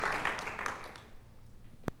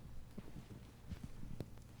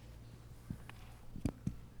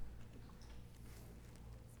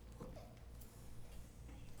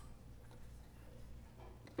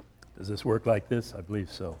Does this work like this? I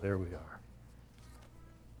believe so. There we are.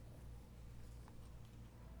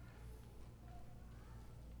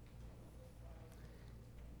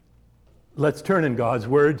 Let's turn in God's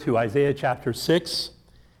Word to Isaiah chapter 6.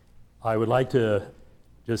 I would like to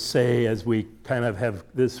just say, as we kind of have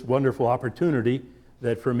this wonderful opportunity,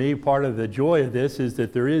 that for me, part of the joy of this is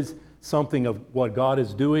that there is something of what God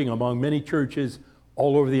is doing among many churches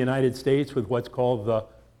all over the United States with what's called the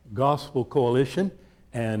Gospel Coalition.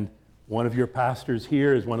 And one of your pastors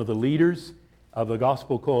here is one of the leaders of the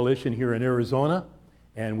Gospel Coalition here in Arizona.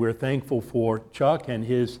 And we're thankful for Chuck and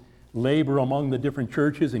his labor among the different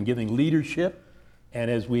churches and giving leadership.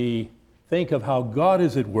 And as we think of how God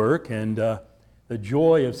is at work and the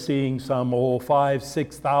joy of seeing some 5,000,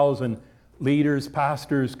 6,000 leaders,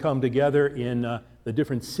 pastors come together in the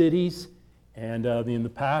different cities. And in the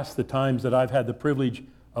past, the times that I've had the privilege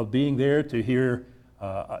of being there to hear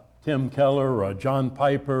Tim Keller or John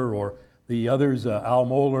Piper or the others, Al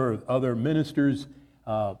Mohler, other ministers,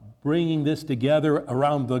 bringing this together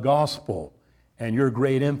around the gospel and your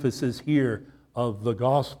great emphasis here of the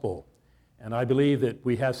gospel. And I believe that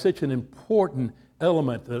we have such an important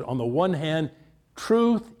element that on the one hand,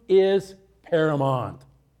 truth is paramount.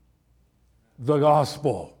 The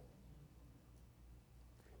gospel.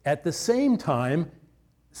 At the same time,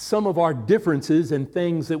 some of our differences and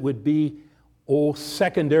things that would be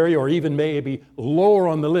secondary or even maybe lower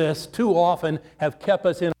on the list too often have kept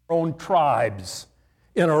us in our own tribes,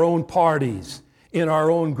 in our own parties, in our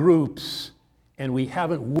own groups, and we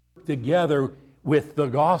haven't worked together with the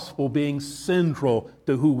gospel being central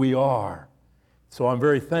to who we are. So I'm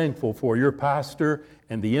very thankful for your pastor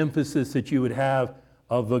and the emphasis that you would have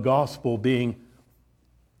of the gospel being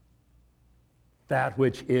that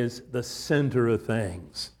which is the center of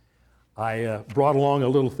things. I brought along a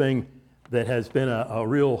little thing that has been a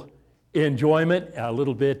real enjoyment, a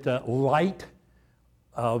little bit light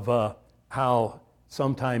of how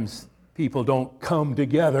sometimes people don't come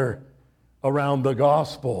together around the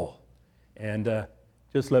gospel. And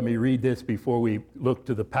just let me read this before we look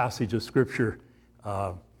to the passage of Scripture.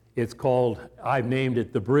 It's called, I've named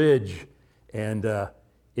it The Bridge, and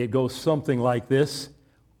it goes something like this.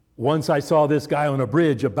 Once I saw this guy on a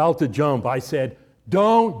bridge about to jump. I said,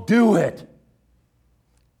 "Don't do it."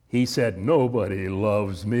 He said, "Nobody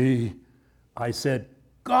loves me." I said,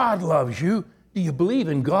 "God loves you. Do you believe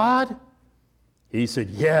in God?" He said,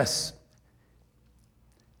 "Yes."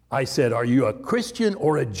 I said, "Are you a Christian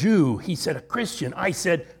or a Jew?" He said, "A Christian." I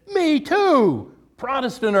said, "Me too.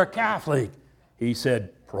 Protestant or Catholic?" He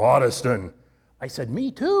said, "Protestant." I said,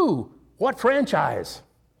 "Me too. What franchise?"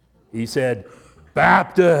 He said,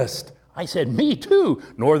 "Baptist." I said, "Me too.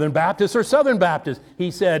 Northern Baptist or Southern Baptist?"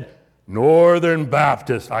 He said, "Northern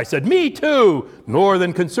Baptist." I said, "Me too.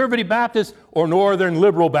 Northern Conservative Baptist or Northern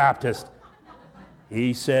Liberal Baptist?"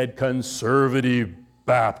 He said, "Conservative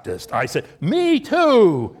Baptist." I said, "Me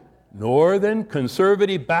too. Northern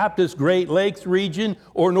Conservative Baptist Great Lakes region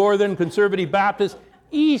or Northern Conservative Baptist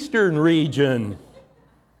Eastern region?"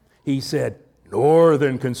 He said,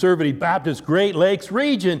 "Northern Conservative Baptist Great Lakes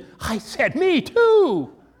region." I said, "Me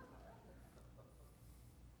too."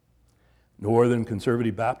 Northern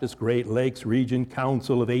Conservative Baptist Great Lakes Region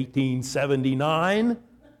Council of 1879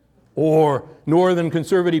 or Northern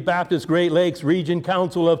Conservative Baptist Great Lakes Region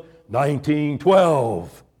Council of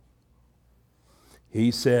 1912. He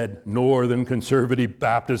said, "Northern Conservative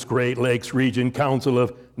Baptist Great Lakes Region Council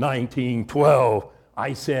of 1912.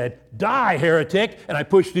 I said, "Die, heretic," and I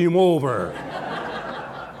pushed him over.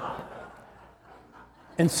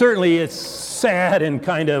 And certainly it's sad and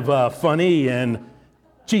kind of funny and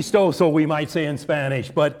chistoso, we might say in Spanish,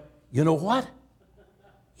 but you know what?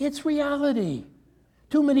 It's reality.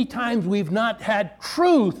 Too many times we've not had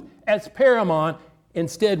truth as paramount.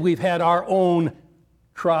 Instead, we've had our own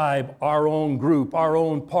tribe, our own group, our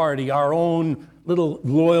own party, our own little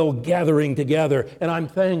loyal gathering together. And I'm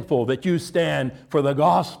thankful that you stand for the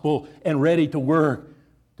gospel and ready to work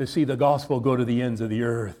to see the gospel go to the ends of the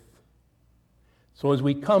earth. So as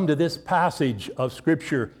we come to this passage of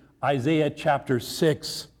Scripture, Isaiah chapter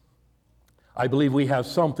 6, I believe we have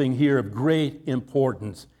something here of great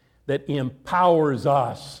importance that empowers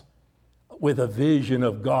us with a vision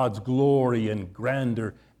of God's glory and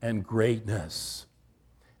grandeur and greatness.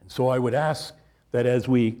 And so I would ask that as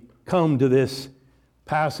we come to this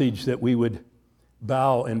passage that we would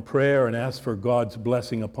bow in prayer and ask for God's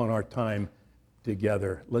blessing upon our time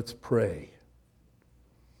together. Let's pray.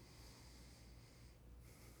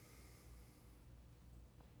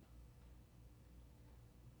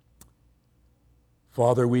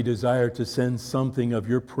 Father, we desire to sense something of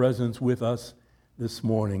your presence with us this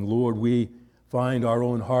morning. Lord, we find our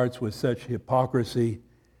own hearts with such hypocrisy.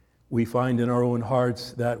 We find in our own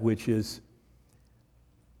hearts that which is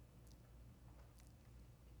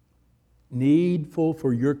needful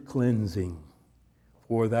for your cleansing,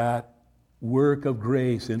 for that work of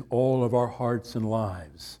grace in all of our hearts and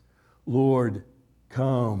lives. Lord,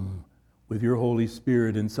 come with your Holy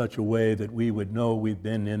Spirit in such a way that we would know we've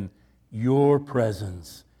been in your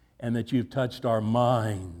presence and that you've touched our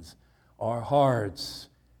minds, our hearts,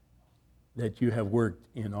 that you have worked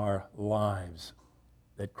in our lives,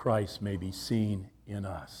 that Christ may be seen in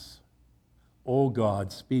us. O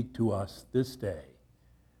God, speak to us this day.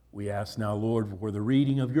 We ask now, Lord, for the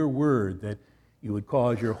reading of your word, that you would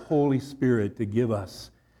cause your Holy Spirit to give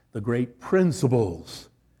us the great principles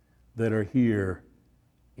that are here.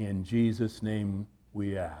 In Jesus' name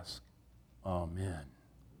we ask. Amen.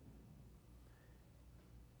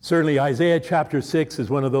 Certainly, Isaiah chapter 6 is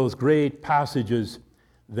one of those great passages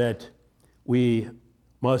that we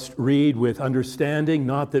must read with understanding,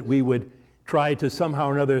 not that we would try to somehow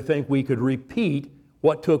or another think we could repeat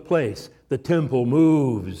what took place. The temple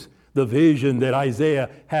moves. The vision that Isaiah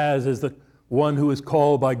has as the one who is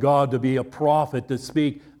called by God to be a prophet, to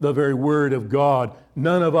speak the very word of God.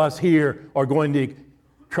 None of us here are going to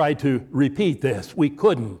try to repeat this. We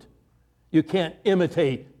couldn't. You can't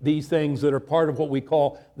imitate these things that are part of what we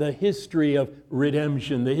call the history of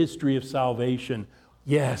redemption, the history of salvation.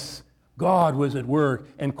 Yes, God was at work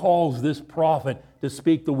and calls this prophet to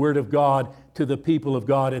speak the word of God to the people of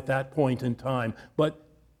God at that point in time. But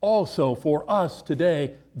also for us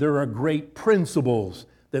today, there are great principles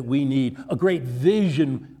that we need, a great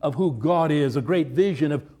vision of who God is, a great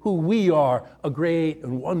vision of who we are, a great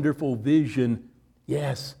and wonderful vision,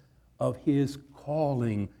 yes, of his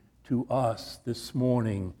calling to us this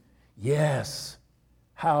morning. Yes,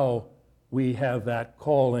 how we have that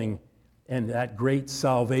calling and that great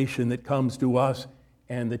salvation that comes to us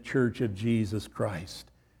and the church of Jesus Christ.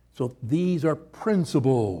 So these are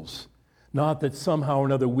principles, not that somehow or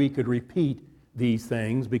another we could repeat these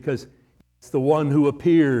things, because it's the one who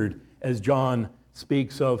appeared, as John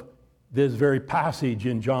speaks of this very passage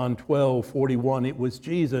in John 12:41. It was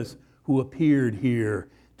Jesus who appeared here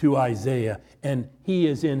to Isaiah, and he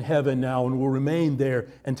is in heaven now and will remain there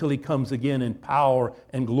until he comes again in power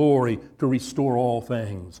and glory to restore all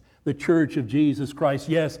things. The church of Jesus Christ,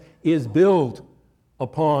 yes, is built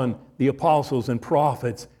upon the apostles and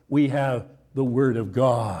prophets. We have the Word of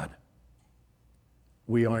God.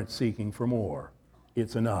 We aren't seeking for more.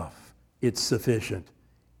 It's enough. It's sufficient.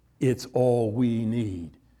 It's all we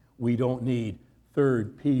need. We don't need 3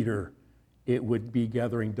 Peter. It would be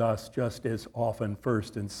gathering dust just as often 1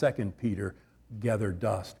 and 2 Peter gather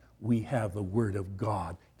dust. We have the Word of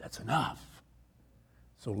God. That's enough.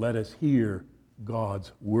 So let us hear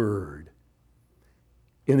God's Word.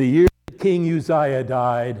 In the year that King Uzziah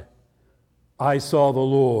died, I saw the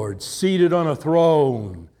Lord seated on a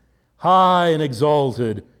throne, high and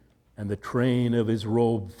exalted, and the train of his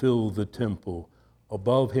robe filled the temple.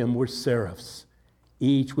 Above him were seraphs,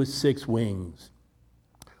 each with 6 wings.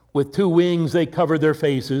 With 2 wings they covered their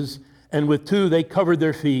faces, and with 2 they covered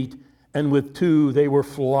their feet, and with 2 they were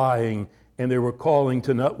flying, and they were calling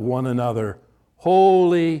to one another,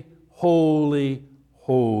 Holy, holy,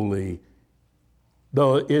 holy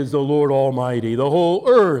is the Lord Almighty. The whole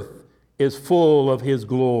earth is full of his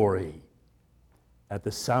glory. At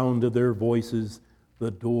the sound of their voices, the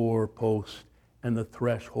doorpost and the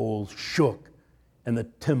thresholds shook, and the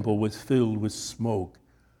temple was filled with smoke.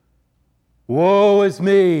 Woe is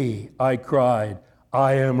me, I cried.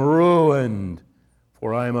 I am ruined,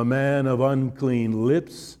 for I am a man of unclean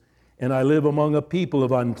lips, and I live among a people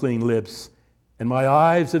of unclean lips. And my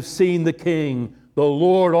eyes have seen the King, the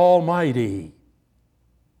Lord Almighty.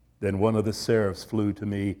 Then one of the seraphs flew to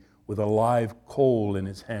me with a live coal in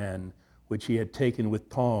his hand, which he had taken with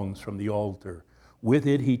tongs from the altar. With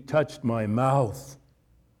it he touched my mouth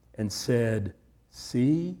and said,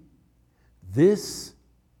 See, this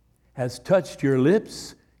has touched your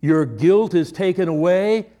lips. Your guilt is taken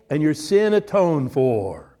away, and your sin atoned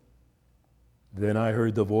for. Then I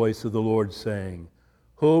heard the voice of the Lord saying,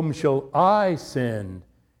 Whom shall I send,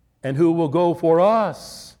 and who will go for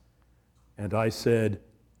us? And I said,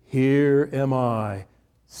 Here am I,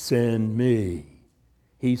 send me.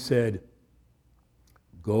 He said,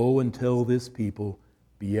 Go and tell this people,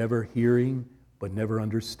 be ever hearing, but never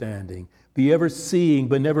understanding. Be ever seeing,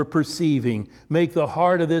 but never perceiving. Make the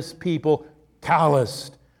heart of this people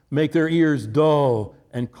calloused. Make their ears dull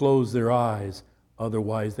and close their eyes.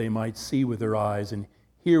 Otherwise they might see with their eyes and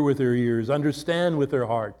hear with their ears, understand with their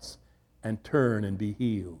hearts, and turn and be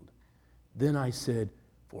healed. Then I said,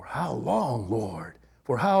 For how long, Lord?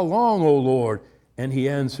 For how long, O Lord? And he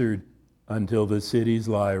answered, until the cities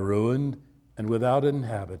lie ruined and without an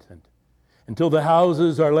inhabitant, until the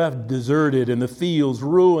houses are left deserted and the fields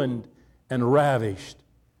ruined and ravished,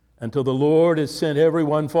 until the Lord has sent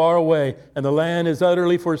everyone far away and the land is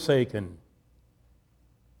utterly forsaken.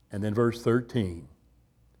 And then verse 13.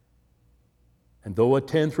 And though a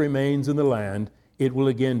tenth remains in the land, it will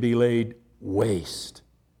again be laid waste.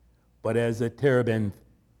 But as a terebinth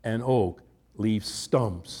and oak leave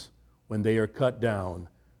stumps when they are cut down,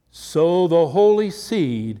 so the holy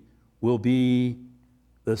seed will be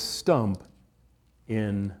the stump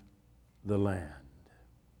in the land.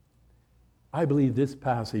 I believe this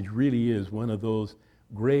passage really is one of those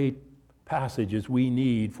great passages we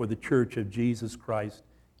need for the Church of Jesus Christ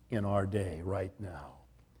in our day right now.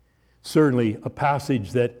 Certainly, a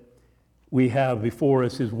passage that we have before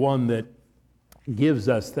us is one that gives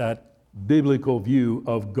us that biblical view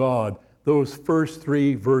of God. Those first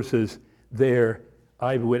 3 verses there,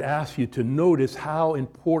 I would ask you to notice how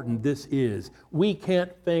important this is. We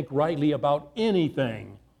can't think rightly about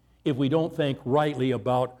anything if we don't think rightly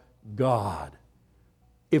about God.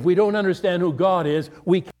 If we don't understand who God is,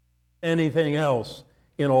 we can't do anything else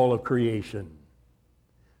in all of creation.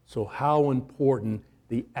 So how important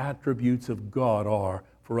the attributes of God are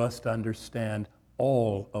for us to understand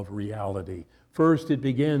all of reality. First, it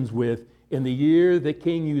begins with, in the year that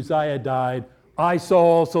King Uzziah died, I saw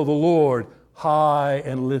also the Lord high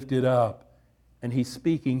and lifted up. And he's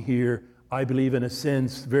speaking here, I believe, in a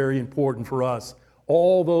sense, very important for us.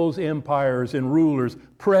 All those empires and rulers,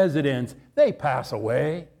 presidents, they pass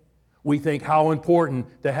away. We think how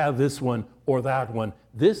important to have this one or that one.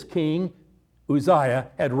 This king,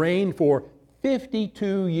 Uzziah, had reigned for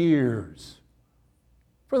 52 years.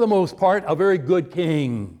 For the most part, a very good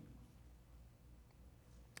king.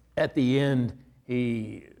 At the end,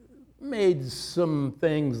 he made some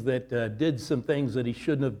things that did some things that he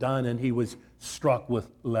shouldn't have done, and he was struck with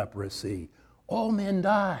leprosy. All men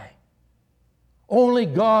die. Only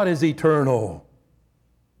God is eternal.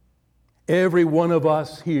 Every one of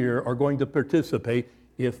us here are going to participate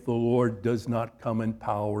if the Lord does not come in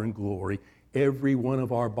power and glory. Every one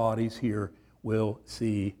of our bodies here will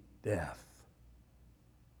see death.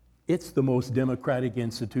 It's the most democratic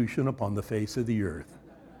institution upon the face of the earth.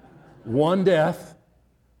 One death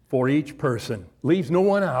for each person. Leaves no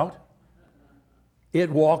one out. It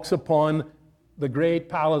walks upon the great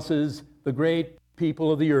palaces, the great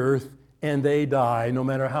people of the earth, and they die, no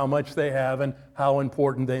matter how much they have and how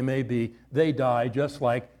important they may be. They die just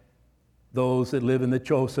like those that live in the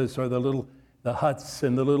chosas or the huts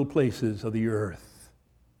and the little places of the earth.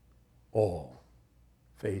 All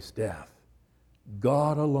face death.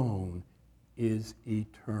 God alone is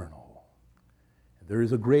eternal. There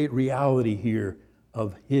is a great reality here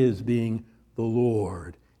of His being the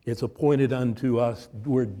Lord. It's appointed unto us,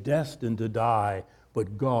 we're destined to die,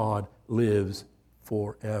 but God lives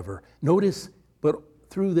forever. Notice, but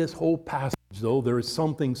through this whole passage, though, there is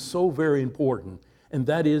something so very important, and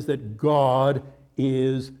that is that God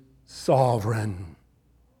is sovereign.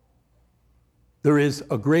 There is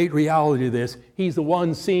a great reality to this. He's the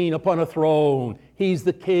one seen upon a throne. He's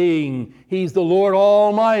the King. He's the Lord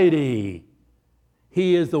Almighty.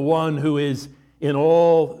 He is the one who is in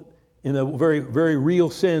a very, very real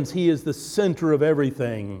sense, He is the center of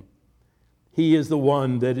everything. He is the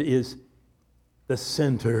one that is the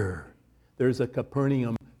center. There's a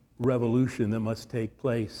Copernican revolution that must take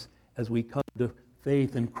place. As we come to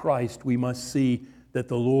faith in Christ, we must see that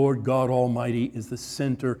the Lord God Almighty is the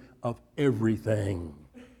center of everything.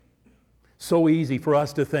 So easy for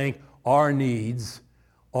us to think our needs,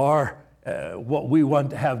 our what we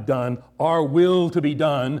want to have done, our will to be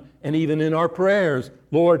done, and even in our prayers,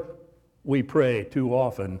 Lord, we pray too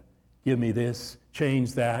often, give me this,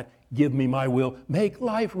 change that, give me my will, make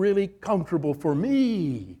life really comfortable for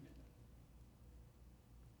me.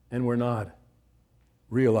 And we're not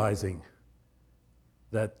realizing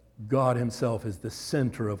that God Himself is the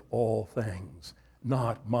center of all things.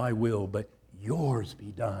 Not my will, but yours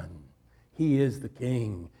be done. He is the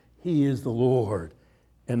King. He is the Lord,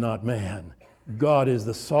 and not man. God is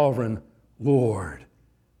the sovereign Lord.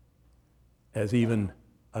 As even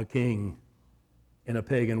a king in a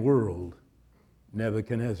pagan world,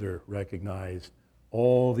 Nebuchadnezzar recognized,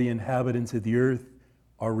 all the inhabitants of the earth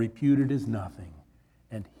are reputed as nothing,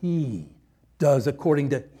 and he does according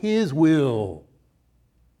to his will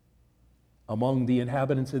among the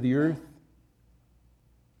inhabitants of the earth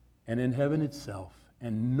and in heaven itself,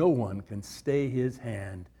 and no one can stay his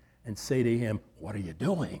hand and say to him, what are you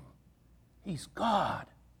doing? He's God.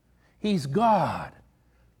 He's God.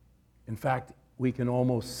 In fact, we can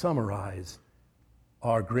almost summarize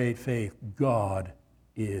our great faith. God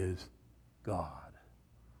is God.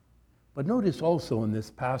 But notice also in this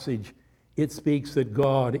passage, it speaks that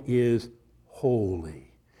God is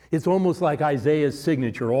holy. It's almost like Isaiah's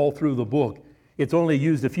signature all through the book. It's only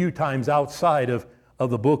used a few times outside of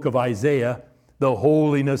the book of Isaiah. The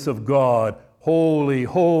holiness of God. Holy,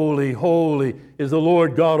 holy, holy is the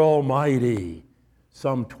Lord God Almighty.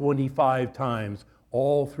 Some 25 times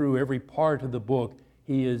all through every part of the book,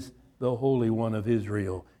 He is the Holy One of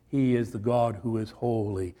Israel. He is the God who is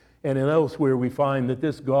holy. And elsewhere we find that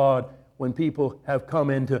this God, when people have come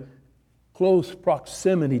into close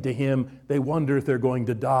proximity to Him, they wonder if they're going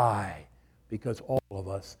to die, because all of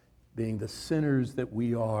us, being the sinners that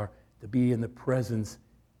we are, to be in the presence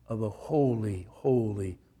of the holy,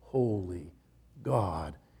 holy, holy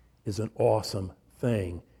God is an awesome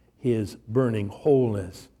thing. His burning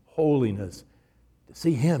holiness, to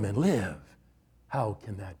see Him and live, how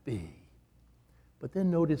can that be? But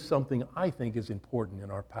then notice something I think is important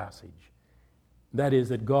in our passage. That is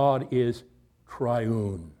that God is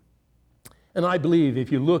triune. And I believe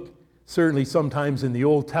if you look, certainly sometimes in the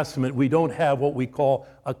Old Testament, we don't have what we call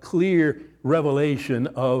a clear revelation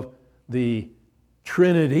of the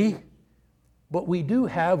Trinity, but we do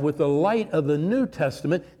have, with the light of the New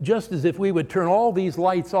Testament, just as if we would turn all these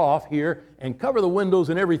lights off here and cover the windows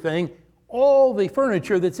and everything, all the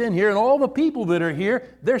furniture that's in here and all the people that are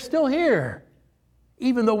here, they're still here.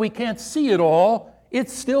 Even though we can't see it all,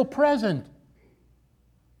 it's still present.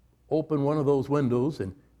 Open one of those windows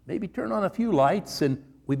and maybe turn on a few lights and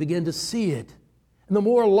we begin to see it. And the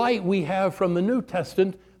more light we have from the New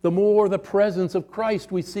Testament, the more the presence of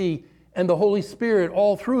Christ we see, and the Holy Spirit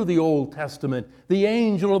all through the Old Testament. The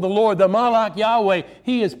angel of the Lord, the Malach Yahweh,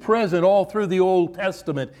 He is present all through the Old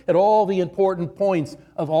Testament. At all the important points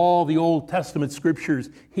of all the Old Testament scriptures,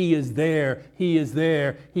 He is there. He is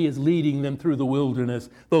there. He is leading them through the wilderness.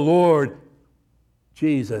 The Lord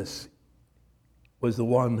Jesus was the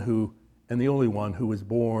one who, and the only one who was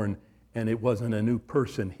born, and it wasn't a new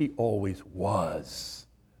person. He always was.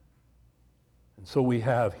 And so we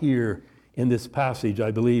have here in this passage, I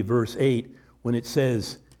believe, verse 8, when it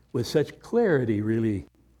says, with such clarity, really,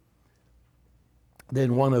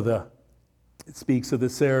 then it speaks of the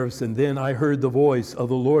seraphs, and then I heard the voice of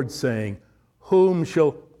the Lord saying, whom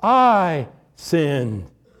shall I send,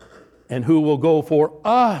 and who will go for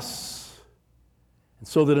us? And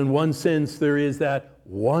so that in one sense there is that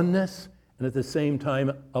oneness, and at the same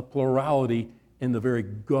time a plurality in the very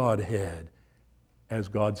Godhead. As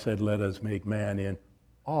God said, let us make man in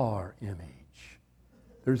our image.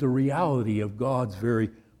 There's a reality of God's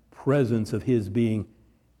very presence, of His being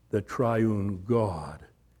the triune God.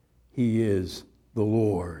 He is the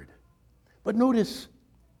Lord. But notice,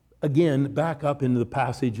 again, back up into the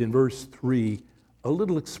passage in verse 3, a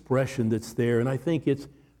little expression that's there, and I think it's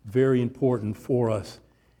very important for us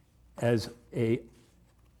as a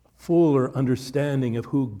fuller understanding of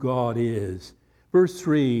who God is. Verse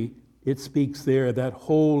 3, it speaks there that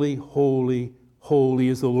holy, holy, holy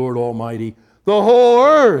is the Lord Almighty. The whole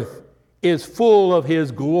earth is full of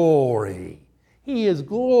His glory. He is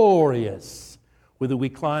glorious. Whether we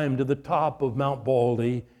climb to the top of Mount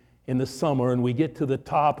Baldy in the summer and we get to the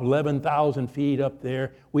top, 11,000 feet up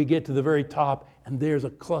there, we get to the very top and there's a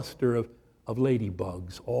cluster of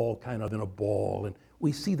ladybugs all kind of in a ball. And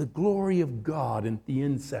we see the glory of God and the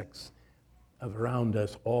insects around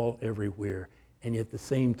us all everywhere. And yet at the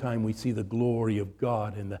same time we see the glory of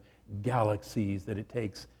God in the galaxies that it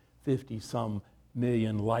takes 50-some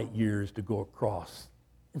million light years to go across.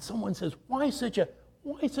 And someone says, why such a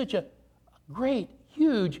great,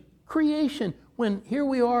 huge creation when here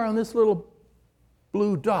we are on this little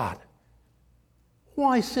blue dot?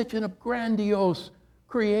 Why such a grandiose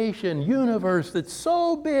creation, universe that's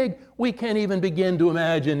so big we can't even begin to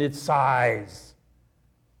imagine its size?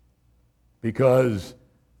 Because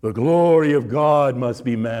the glory of God must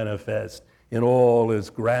be manifest in all His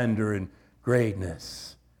grandeur and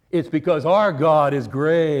greatness. It's because our God is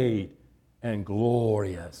great and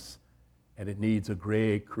glorious, and it needs a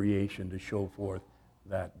great creation to show forth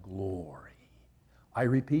that glory. I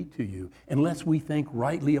repeat to you, unless we think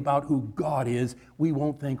rightly about who God is, we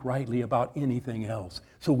won't think rightly about anything else.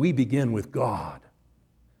 So we begin with God.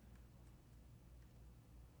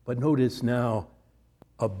 But notice now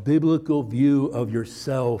a biblical view of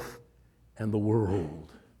yourself and the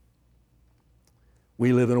world.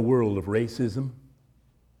 We live in a world of racism.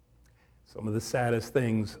 Some of the saddest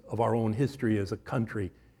things of our own history as a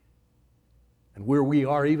country, and where we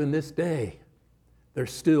are even this day,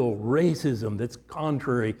 there's still racism that's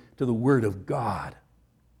contrary to the Word of God.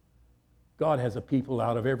 God has a people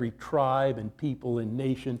out of every tribe and people and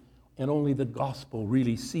nation And only the gospel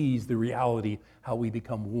really sees the reality how we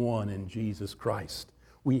become one in Jesus Christ.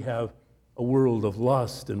 We have a world of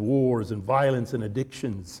lust and wars and violence and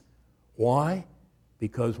addictions. Why?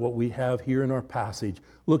 Because what we have here in our passage.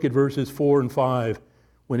 Look at verses 4 and 5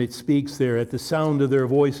 when it speaks there. At the sound of their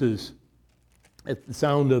voices, the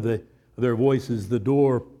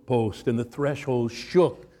doorpost and the threshold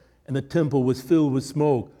shook, and the temple was filled with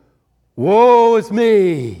smoke. Woe is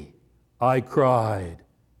me, I cried.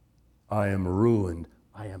 I am ruined.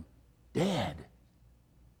 I am dead.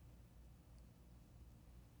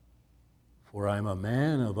 For I am a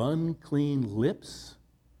man of unclean lips,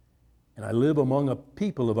 and I live among a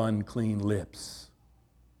people of unclean lips.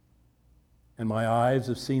 And my eyes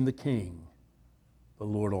have seen the King, the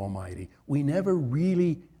Lord Almighty. We never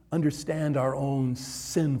really understand our own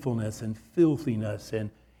sinfulness and filthiness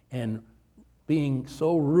and being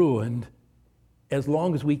so ruined as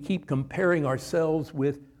long as we keep comparing ourselves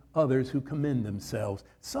with others who commend themselves.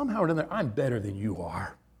 Somehow or another, I'm better than you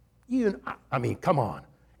are. I mean, come on.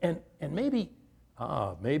 And maybe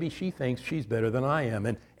she thinks she's better than I am.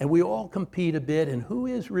 And we all compete a bit, and who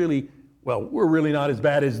is really, well, we're really not as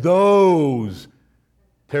bad as those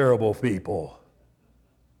terrible people.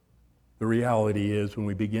 The reality is, when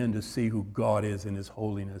we begin to see who God is in His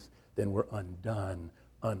holiness, then we're undone,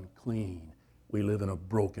 unclean. We live in a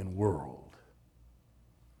broken world.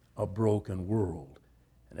 A broken world.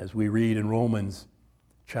 And as we read in Romans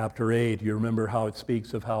chapter 8, you remember how it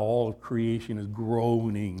speaks of how all of creation is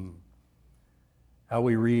groaning. How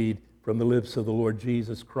we read from the lips of the Lord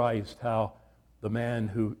Jesus Christ how the man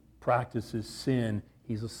who practices sin,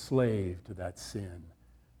 he's a slave to that sin.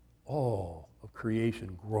 All of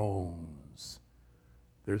creation groans.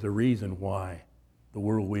 There's a reason why the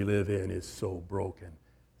world we live in is so broken.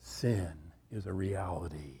 Sin is a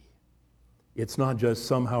reality. It's not just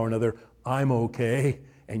somehow or another, I'm okay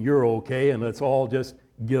and you're okay and let's all just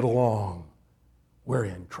get along. We're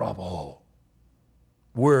in trouble.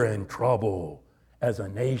 We're in trouble as a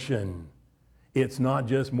nation. It's not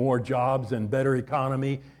just more jobs and better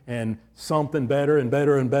economy and something better and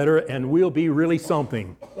better and better, and we'll be really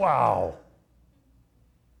something. Wow.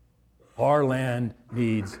 Our land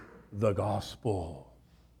needs the gospel.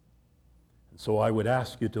 And so I would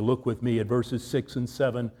ask you to look with me at verses 6 and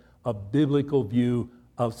 7, a biblical view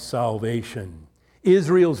of salvation.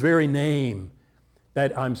 Isaiah's very name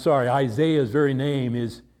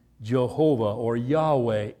is Jehovah, or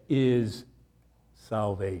Yahweh is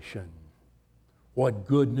salvation. What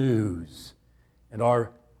good news. And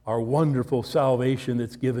our wonderful salvation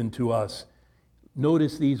that's given to us.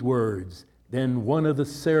 Notice these words. Then one of the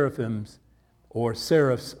seraphims or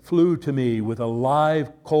seraphs flew to me with a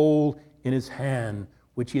live coal in his hand,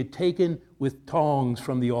 which he had taken with tongs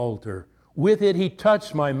from the altar. With it he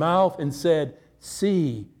touched my mouth and said,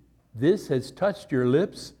 see, this has touched your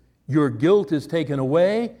lips. Your guilt is taken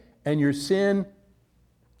away and your sin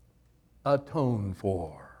atoned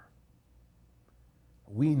for.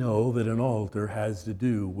 We know that an altar has to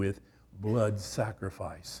do with blood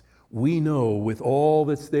sacrifice. We know with all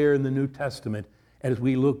that's there in the New Testament, as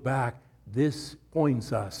we look back, this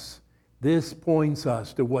points us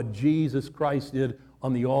to what Jesus Christ did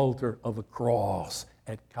on the altar of the cross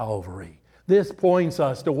at Calvary. This points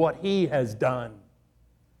us to what He has done.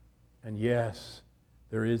 And yes,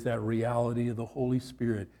 there is that reality of the Holy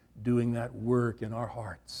Spirit doing that work in our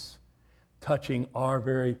hearts, touching our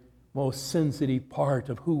very most sensitive part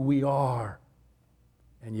of who we are.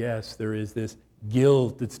 And yes, there is this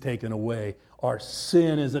guilt that's taken away. Our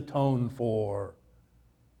sin is atoned for.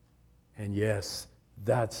 And yes,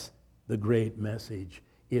 that's the great message.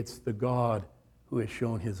 It's the God who has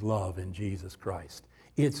shown His love in Jesus Christ.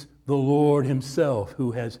 It's the Lord Himself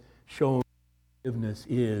who has shown forgiveness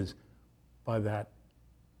is by that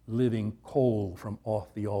living coal from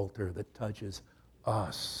off the altar that touches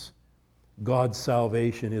us. God's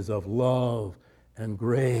salvation is of love and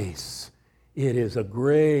grace. It is a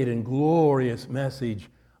great and glorious message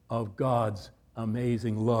of God's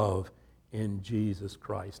amazing love in Jesus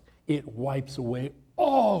Christ. It wipes away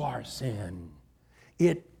all our sin.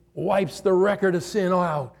 It wipes the record of sin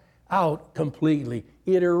out completely.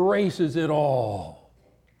 It erases it all.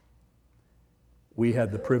 We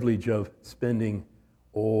had the privilege of spending,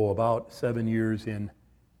 about 7 years in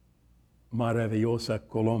Maravillosa,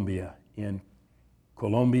 Colombia. And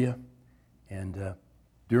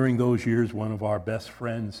during those years, one of our best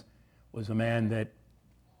friends was a man that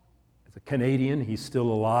is a Canadian. He's still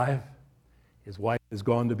alive. His wife has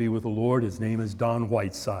gone to be with the Lord. His name is Don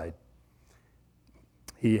Whiteside.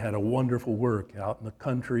 He had a wonderful work out in the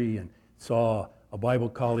country and saw a Bible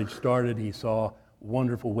college started. He saw a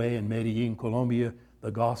wonderful way in Medellin, Colombia,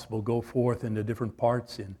 the gospel go forth into different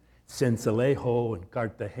parts in Sincelejo and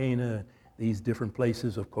Cartagena, these different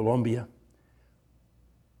places of Colombia.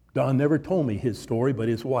 Don never told me his story, but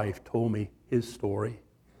his wife told me his story.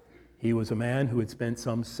 He was a man who had spent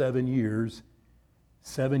some 7 years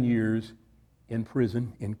in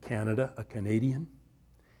prison in Canada, a Canadian.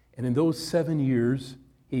 And in those 7 years,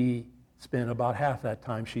 he spent about half that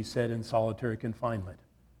time, she said, in solitary confinement.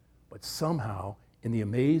 But somehow, in the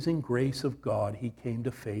amazing grace of God, he came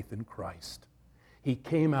to faith in Christ. He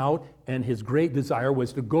came out, and his great desire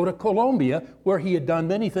was to go to Colombia, where he had done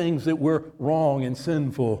many things that were wrong and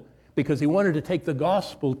sinful, because he wanted to take the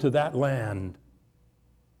gospel to that land.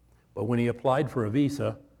 But when he applied for a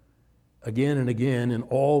visa, again and again, and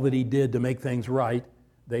all that he did to make things right,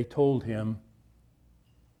 they told him,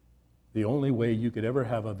 the only way you could ever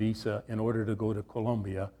have a visa in order to go to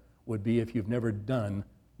Colombia would be if you've never done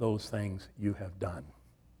those things you have done.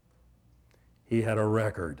 He had a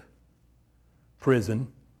record.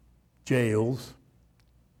 Prison, jails.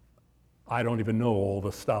 I don't even know all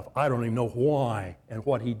the stuff. I don't even know why and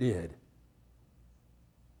what he did.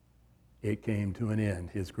 It came to an end,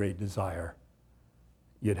 his great desire.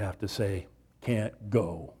 You'd have to say, can't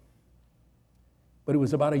go. But it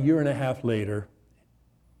was about 1.5 years later,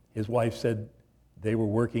 his wife said they were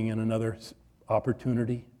working in another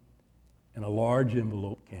opportunity, and a large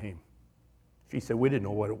envelope came. She said, we didn't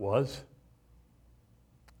know what it was.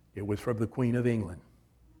 It was from the Queen of England,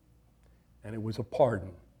 and it was a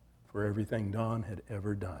pardon for everything Don had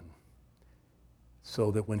ever done,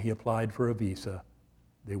 so that when he applied for a visa,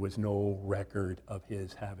 there was no record of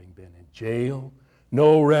his having been in jail,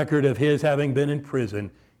 no record of his having been in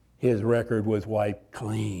prison. His record was wiped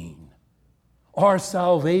clean. Our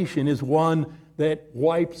salvation is one that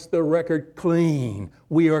wipes the record clean.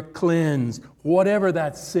 We are cleansed. Whatever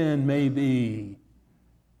that sin may be,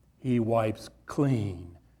 he wipes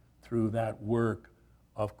clean through that work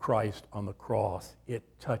of Christ on the cross. It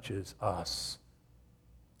touches us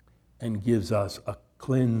and gives us a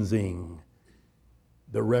cleansing.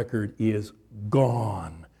 The record is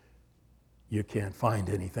gone. You can't find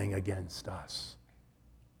anything against us.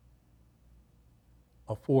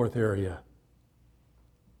 A fourth area,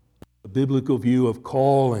 the biblical view of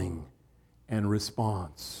calling and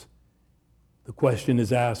response. The question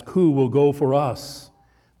is asked, who will go for us?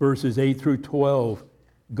 Verses 8 through 12,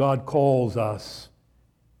 God calls us.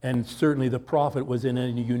 And certainly the prophet was in a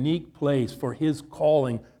unique place for his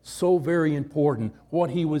calling, so very important, what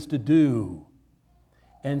he was to do.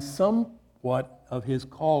 And somewhat of his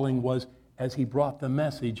calling was, as he brought the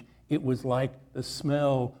message, it was like the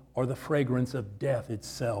smell or the fragrance of death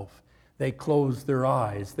itself. They closed their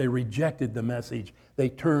eyes. They rejected the message. They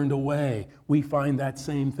turned away. We find that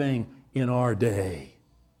same thing in our day.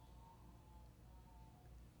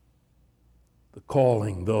 The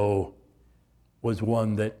calling, though, was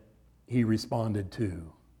one that he responded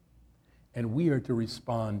to. And we are to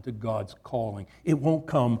respond to God's calling. It won't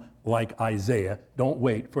come like Isaiah. Don't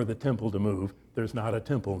wait for the temple to move. There's not a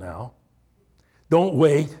temple now. Don't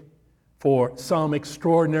wait for some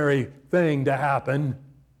extraordinary thing to happen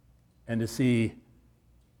and to see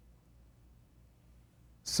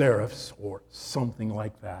seraphs or something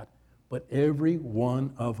like that. But every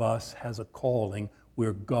one of us has a calling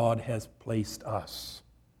where God has placed us.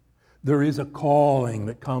 There is a calling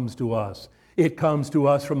that comes to us. It comes to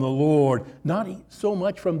us from the Lord, not so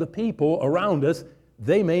much from the people around us.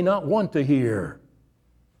 They may not want to hear.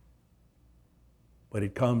 But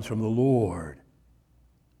it comes from the Lord.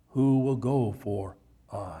 Who will go for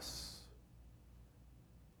us?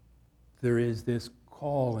 There is this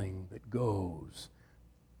calling that goes.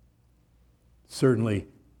 Certainly,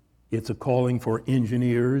 it's a calling for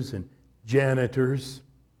engineers and janitors,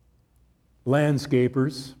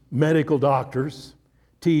 landscapers, medical doctors,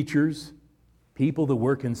 teachers, people that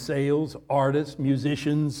work in sales, artists,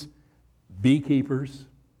 musicians, beekeepers,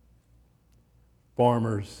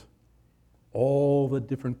 farmers, all the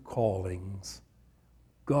different callings.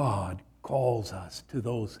 God calls us to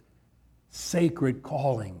those sacred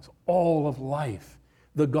callings, all of life.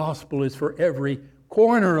 The gospel is for every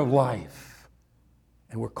corner of life.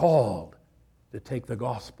 And we're called to take the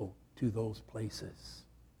gospel to those places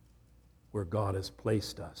where God has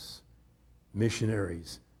placed us.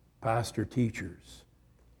 Missionaries, pastor, teachers.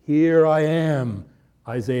 Here I am,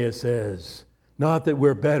 Isaiah says. Not that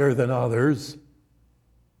we're better than others.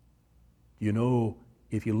 You know,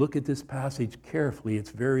 if you look at this passage carefully,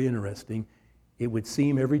 it's very interesting. It would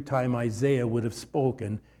seem every time Isaiah would have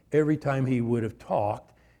spoken, every time he would have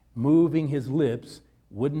talked, moving his lips,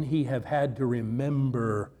 wouldn't he have had to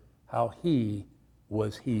remember how he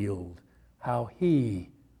was healed, how he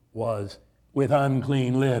was with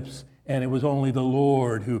unclean lips, and it was only the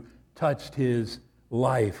Lord who touched his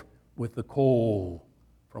life with the coal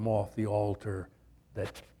from off the altar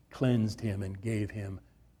that cleansed him and gave him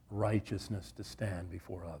righteousness to stand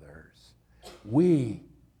before others. We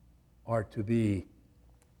are to be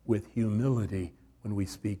with humility when we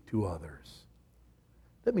speak to others.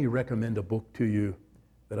 Let me recommend a book to you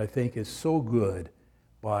that I think is so good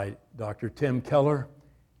by Dr. Tim Keller,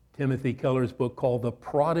 Timothy Keller's book called The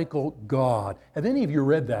Prodigal God. Have any of you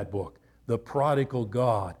read that book, The Prodigal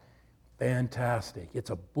God? Fantastic.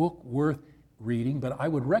 It's a book worth reading, but I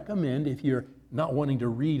would recommend, if you're not wanting to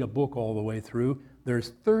read a book all the way through, there's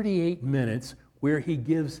 38 minutes where he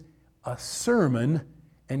gives a sermon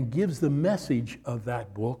and gives the message of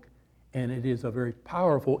that book, and it is a very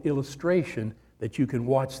powerful illustration that you can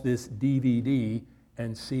watch this DVD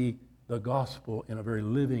and see the gospel in a very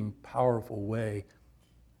living, powerful way.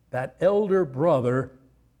 That elder brother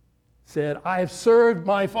said, I've served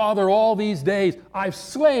my father all these days. I've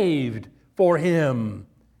slaved for him.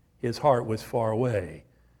 His heart was far away,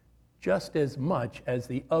 just as much as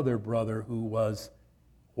the other brother who was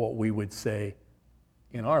what we would say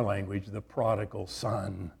in our language, the prodigal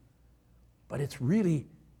son. But it's really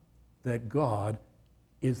that God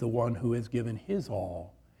is the one who has given his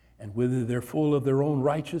all. And whether they're full of their own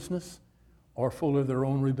righteousness or full of their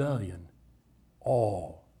own rebellion,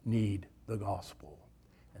 all need the gospel.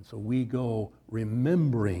 And so we go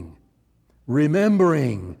remembering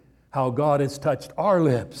how God has touched our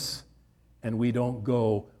lips, and we don't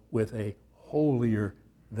go with a holier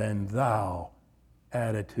than thou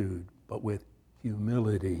attitude, but with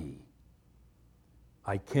humility.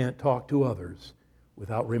 I can't talk to others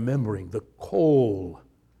without remembering the coal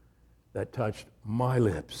that touched my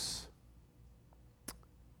lips.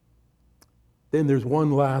 Then there's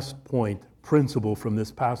one last point, principle from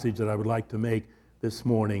this passage that I would like to make this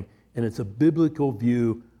morning, and it's a biblical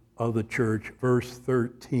view of the church, verse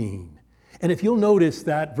 13. And if you'll notice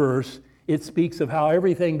that verse, it speaks of how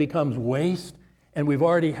everything becomes waste, and we've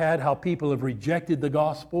already had how people have rejected the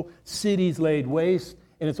gospel, cities laid waste,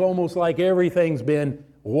 and it's almost like everything's been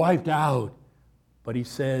wiped out. But he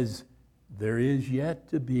says, there is yet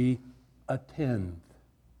to be a tenth.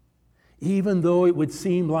 Even though it would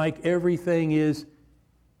seem like everything is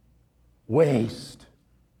waste,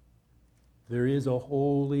 there is a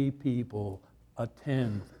holy people, a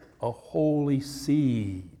tenth, a holy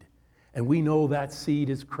seed. And we know that seed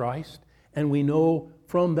is Christ, and we know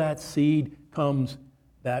from that seed comes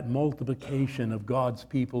that multiplication of God's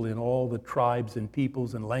people in all the tribes and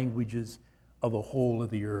peoples and languages of the whole of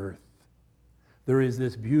the earth. There is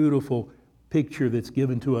this beautiful picture that's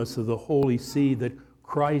given to us of the holy seed that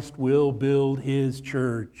Christ will build his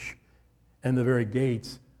church, and the very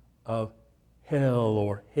gates of hell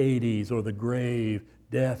or Hades or the grave,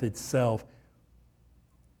 death itself,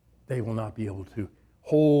 they will not be able to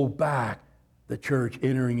hold back the church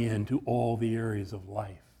entering into all the areas of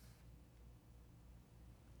life.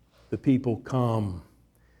 The people come.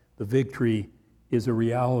 The victory is a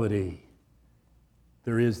reality.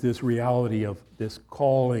 There is this reality of this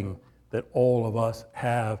calling that all of us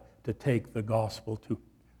have to take the gospel to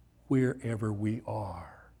wherever we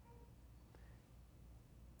are.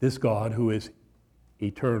 This God who is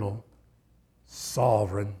eternal,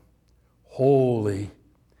 sovereign, holy,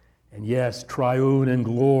 and yes, triune and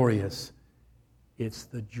glorious, it's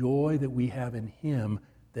the joy that we have in him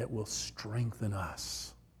that will strengthen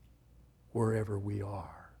us wherever we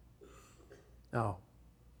are. Now,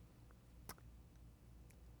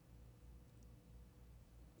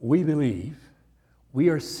 we believe we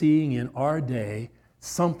are seeing in our day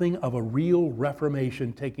something of a real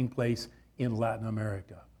reformation taking place in Latin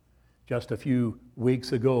America. Just a few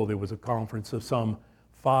weeks ago, there was a conference of some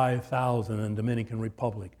 5,000 in the Dominican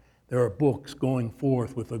Republic. There are books going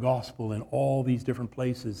forth with the gospel in all these different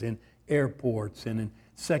places, in airports and in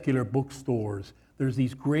secular bookstores. There's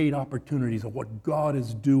these great opportunities of what God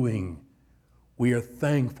is doing. We are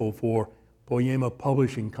thankful for Poema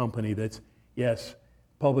Publishing Company that's, yes,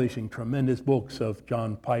 publishing tremendous books of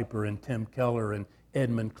John Piper and Tim Keller and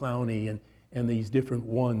Edmund Clowney and these different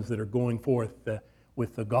ones that are going forth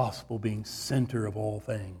with the gospel being center of all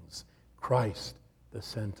things, Christ the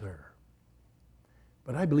center.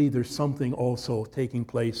 But I believe there's something also taking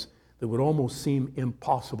place that would almost seem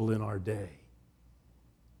impossible in our day.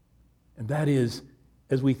 And that is,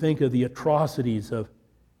 as we think of the atrocities of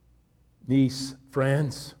Nice,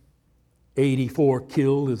 France, 84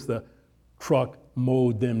 killed as the truck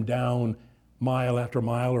mowed them down mile after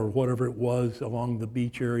mile or whatever it was along the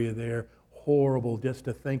beach area there. Horrible just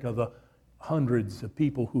to think of the hundreds of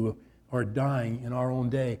people who are dying in our own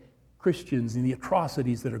day, Christians, and the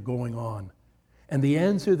atrocities that are going on. And the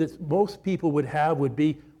answer that most people would have would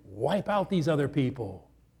be, wipe out these other people.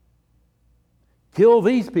 Kill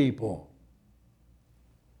these people.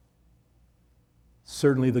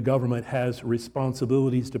 Certainly the government has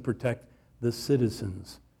responsibilities to protect the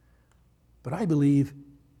citizens. But I believe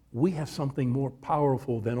we have something more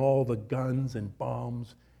powerful than all the guns and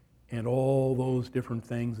bombs and all those different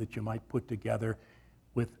things that you might put together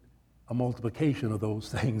with a multiplication of those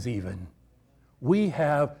things even. We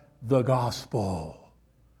have the gospel.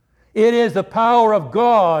 It is the power of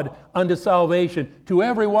God unto salvation to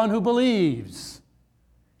everyone who believes,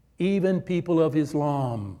 even people of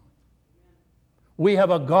Islam. We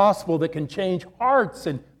have a gospel that can change hearts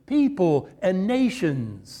and people and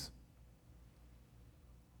nations.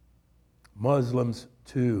 Muslims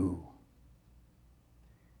too.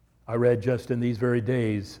 I read just in these very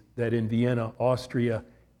days that in Vienna, Austria,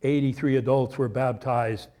 83 adults were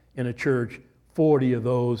baptized in a church. 40 of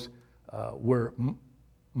those were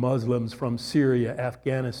Muslims from Syria,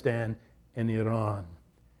 Afghanistan, and Iran.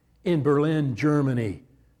 In Berlin, Germany,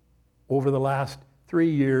 over the last 3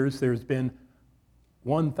 years, there's been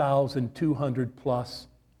 1,200 plus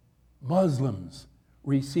Muslims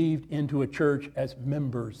received into a church as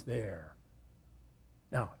members there.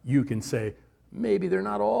 Now, you can say, maybe they're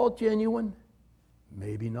not all genuine.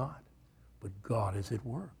 Maybe not. But God is at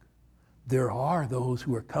work. There are those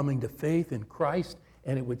who are coming to faith in Christ,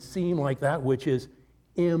 and it would seem like that which is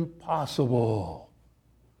impossible.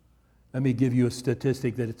 Let me give you a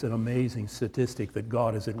statistic that it's an amazing statistic that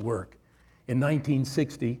God is at work. In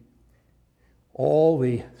 1960, all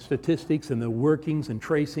the statistics and the workings and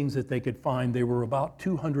tracings that they could find, there were about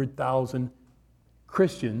 200,000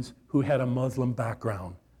 Christians who had a Muslim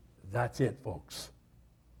background. That's it, folks.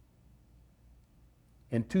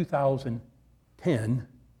 In 2010,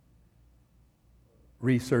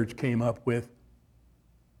 research came up with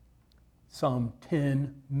some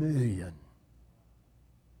 10 million.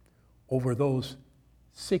 Over those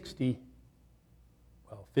 50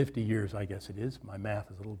 years, I guess it is. My math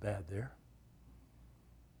is a little bad there.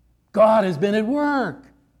 God has been at work.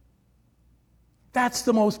 That's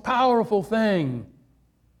the most powerful thing.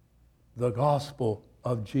 The gospel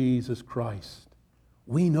of Jesus Christ.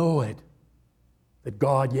 We know it. That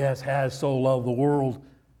God, yes, has so loved the world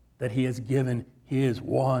that He has given His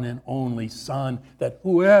one and only Son, that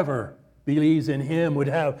whoever believes in Him would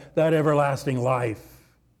have that everlasting life.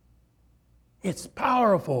 It's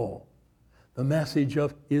powerful. The message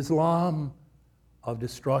of Islam, of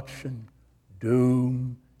destruction,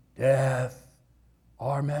 doom, death.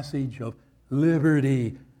 Our message of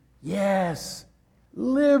liberty. Yes,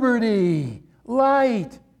 liberty,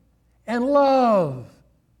 light, and love.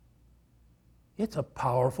 It's a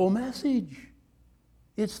powerful message.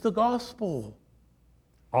 It's the gospel.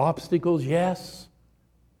 Obstacles, yes.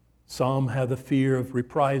 Some have the fear of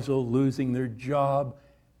reprisal, losing their job,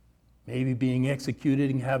 maybe being executed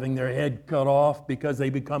and having their head cut off because they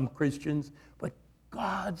become Christians. But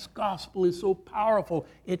God's gospel is so powerful,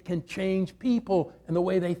 it can change people and the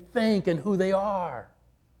way they think and who they are.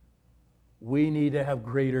 We need to have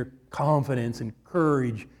greater confidence and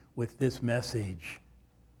courage with this message.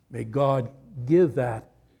 May God give that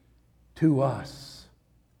to us.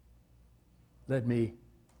 Let me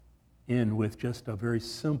end with just a very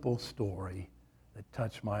simple story that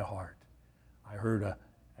touched my heart. I heard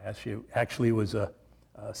actually it was a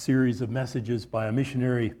series of messages by a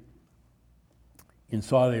missionary in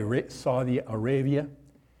Saudi Arabia.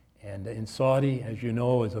 And in Saudi, as you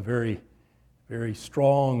know, is a very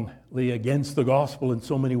strongly against the gospel in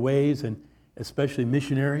so many ways, and especially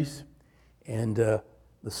missionaries. And the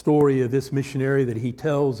story of this missionary that he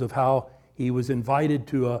tells of how he was invited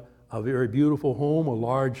to a very beautiful home, a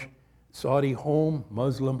large Saudi home,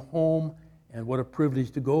 Muslim home, and what a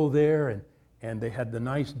privilege to go there. And they had the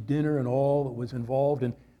nice dinner and all that was involved.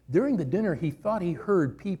 And during the dinner, he thought he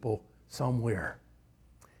heard people somewhere.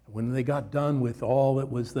 When they got done with all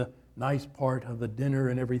that was the nice part of the dinner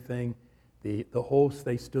and everything, the hosts,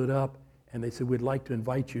 they stood up and they said, "We'd like to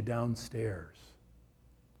invite you downstairs."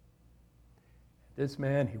 This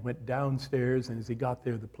man, he went downstairs, and as he got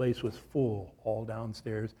there, the place was full, all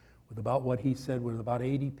downstairs, with about what he said was about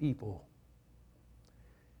 80 people.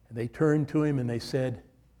 And they turned to him and they said,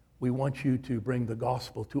 "We want you to bring the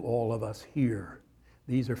gospel to all of us here.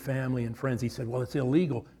 These are family and friends." He said, "Well, it's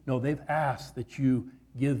illegal." "No, they've asked that you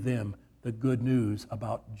give them the good news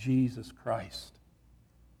about Jesus Christ."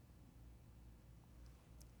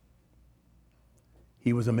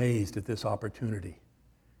 He was amazed at this opportunity.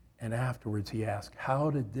 And afterwards he asked, "How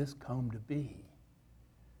did this come to be?"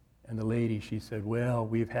 And the lady, she said, "Well,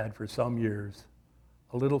 we've had for some years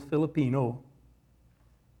a little Filipino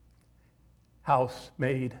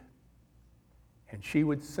housemaid, and she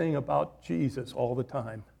would sing about Jesus all the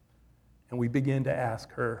time. And we began to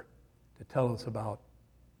ask her to tell us about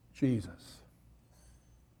Jesus.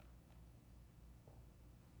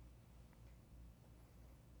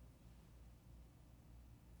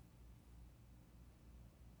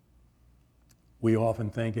 We often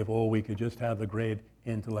think if, we could just have the great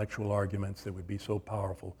intellectual arguments that would be so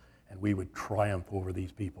powerful and we would triumph over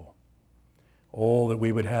these people. That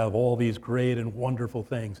we would have all these great and wonderful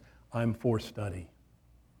things. I'm for study.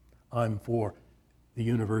 I'm for the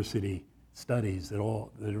university studies that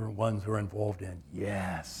all the ones who are involved in.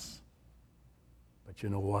 Yes. But you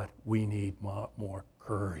know what? We need more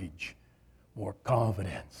courage, more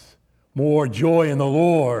confidence, more joy in the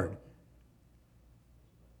Lord.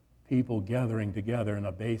 People gathering together in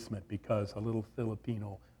a basement because a little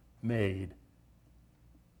Filipino maid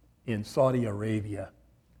in Saudi Arabia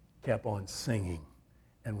kept on singing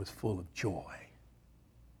and was full of joy.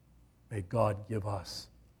 May God give us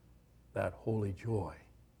that holy joy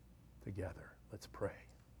together. Let's pray.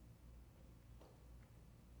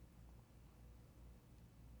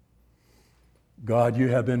 God, you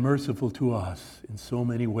have been merciful to us in so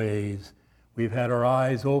many ways. We've had our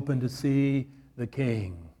eyes open to see the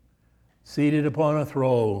King seated upon a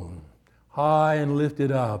throne, high and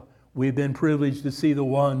lifted up. We've been privileged to see the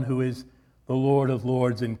one who is the Lord of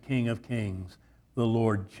lords and King of kings, the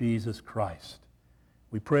Lord Jesus Christ.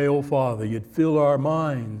 We pray, O Father, you'd fill our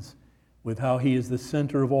minds with how he is the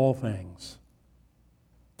center of all things.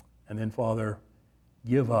 And then, Father,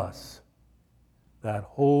 give us that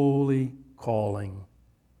holy calling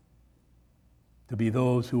to be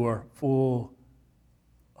those who are full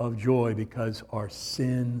of joy because our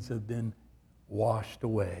sins have been washed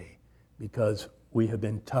away, because we have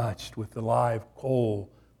been touched with the live coal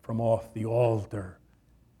from off the altar.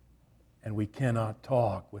 And we cannot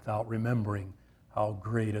talk without remembering how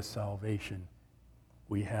great a salvation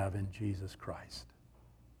we have in Jesus Christ.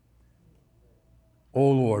 O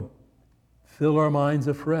Lord, fill our minds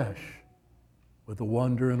afresh with the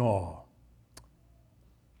wonder and awe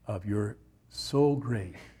of your so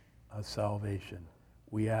great a salvation.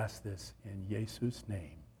 We ask this in Jesus'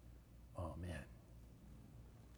 name. Amen.